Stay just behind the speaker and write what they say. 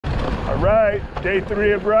All right, day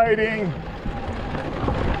 3 of riding.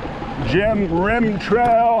 Jem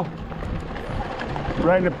Trail.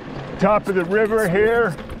 Right at the top of the river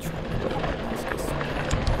here.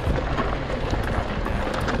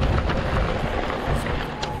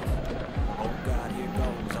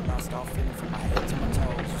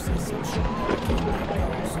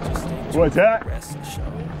 What's that?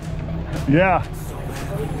 Yeah.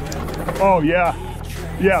 Oh, yeah.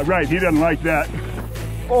 Yeah, right. He doesn't like that.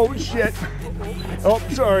 Oh, shit. Oh,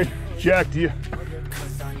 sorry. Jacked you.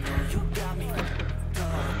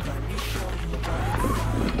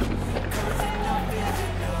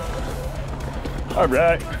 All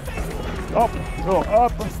right. Up, go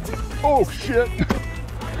up. Oh, shit.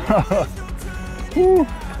 Whew.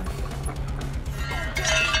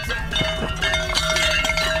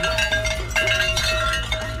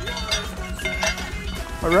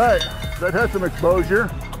 All right, that has some exposure.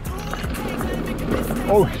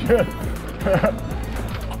 Oh shit.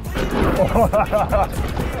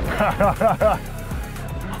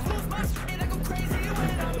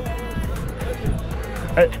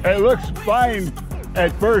 It looks fine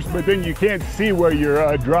at first, but then you can't see where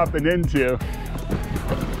you're dropping into.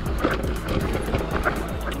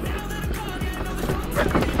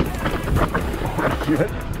 Oh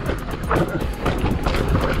shit.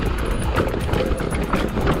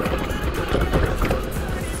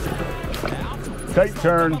 Tight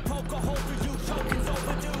turn.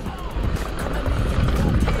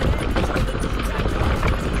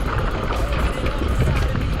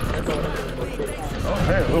 Oh,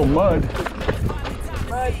 hey, a little mud.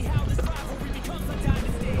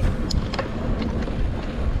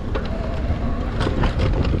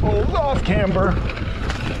 Oh, off camber.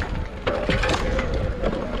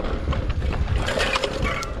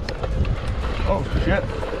 Oh, shit.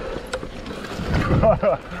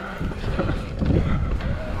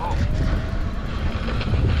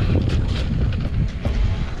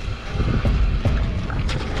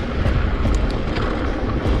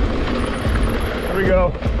 Here we go.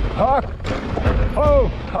 Huck. Oh,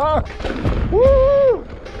 huck. Woo!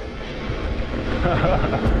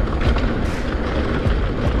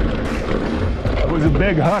 That was a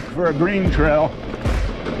big huck for a green trail.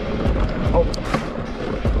 Oh.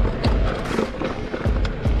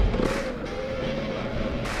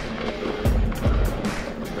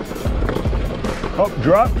 Oh,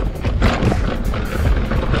 drop.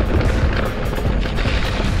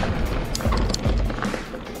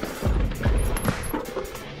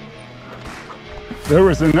 That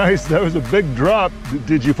was a big drop.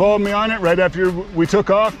 Did you follow me on it right after we took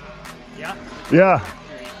off? Yeah. Yeah.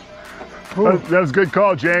 That was a good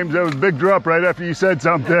call, James. That was a big drop right after you said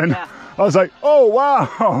something. Yeah. I was like, oh,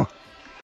 wow.